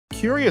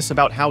curious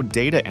about how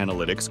data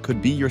analytics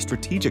could be your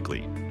strategic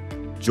lead?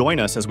 Join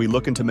us as we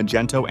look into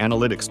Magento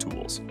Analytics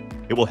tools.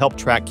 It will help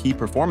track key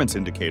performance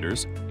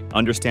indicators,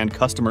 understand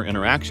customer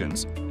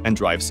interactions, and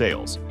drive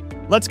sales.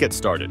 Let's get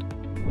started.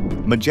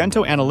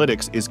 Magento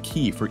Analytics is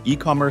key for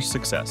e-commerce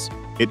success.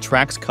 It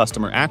tracks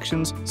customer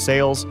actions,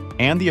 sales,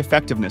 and the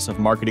effectiveness of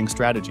marketing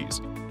strategies.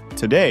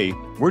 Today,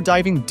 we're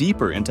diving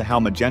deeper into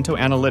how Magento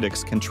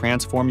Analytics can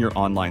transform your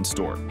online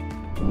store.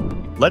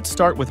 Let's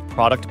start with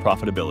product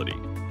profitability.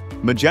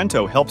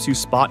 Magento helps you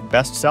spot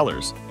best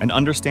sellers and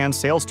understand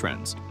sales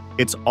trends.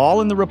 It's all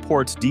in the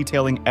reports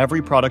detailing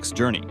every product's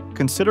journey.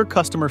 Consider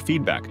customer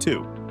feedback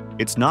too.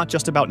 It's not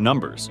just about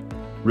numbers.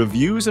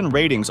 Reviews and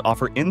ratings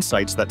offer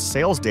insights that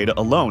sales data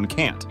alone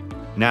can't.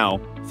 Now,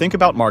 think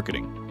about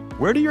marketing.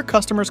 Where do your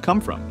customers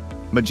come from?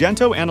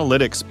 Magento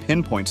Analytics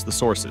pinpoints the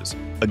sources.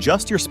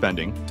 Adjust your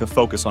spending to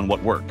focus on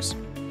what works.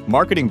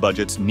 Marketing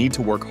budgets need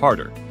to work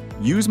harder.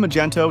 Use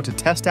Magento to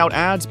test out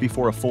ads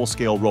before a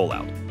full-scale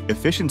rollout.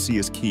 Efficiency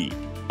is key.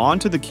 On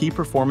to the key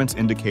performance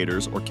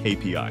indicators or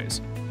KPIs.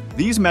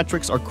 These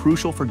metrics are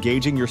crucial for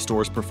gauging your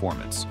store's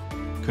performance.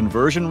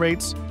 Conversion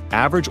rates,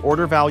 average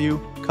order value,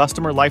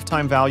 customer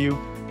lifetime value,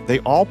 they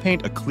all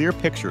paint a clear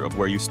picture of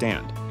where you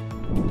stand.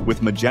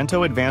 With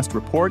Magento Advanced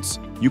Reports,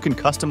 you can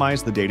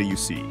customize the data you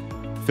see.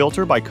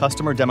 Filter by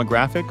customer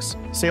demographics,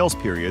 sales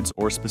periods,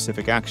 or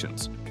specific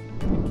actions.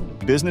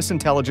 Business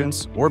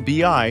Intelligence, or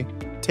BI,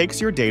 takes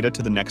your data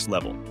to the next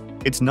level.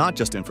 It's not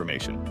just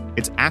information,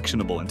 it's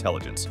actionable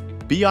intelligence.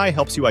 BI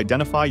helps you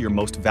identify your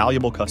most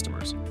valuable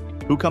customers.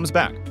 Who comes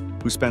back?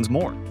 Who spends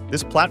more?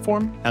 This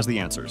platform has the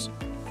answers.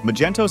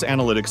 Magento's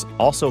analytics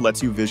also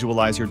lets you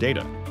visualize your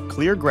data.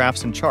 Clear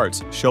graphs and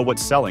charts show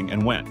what's selling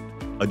and when.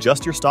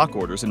 Adjust your stock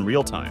orders in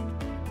real time.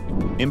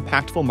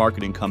 Impactful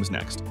marketing comes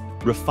next.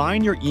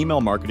 Refine your email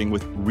marketing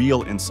with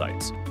real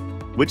insights.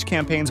 Which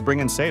campaigns bring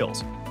in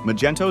sales?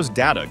 Magento's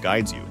data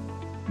guides you.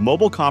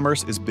 Mobile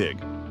commerce is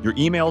big. Your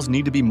emails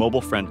need to be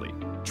mobile-friendly.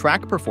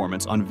 Track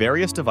performance on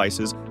various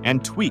devices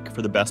and tweak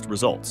for the best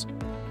results.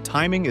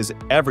 Timing is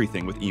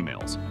everything with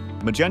emails.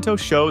 Magento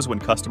shows when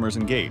customers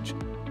engage.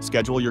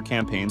 Schedule your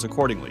campaigns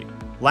accordingly.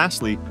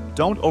 Lastly,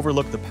 don't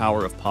overlook the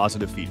power of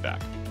positive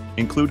feedback.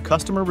 Include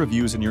customer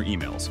reviews in your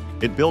emails.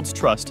 It builds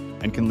trust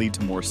and can lead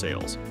to more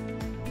sales.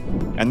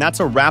 And that's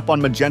a wrap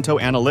on Magento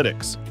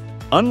Analytics.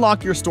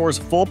 Unlock your store's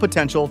full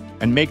potential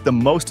and make the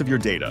most of your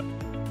data.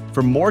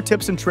 For more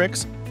tips and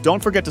tricks,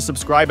 don't forget to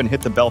subscribe and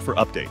hit the bell for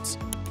updates.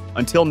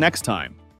 Until next time.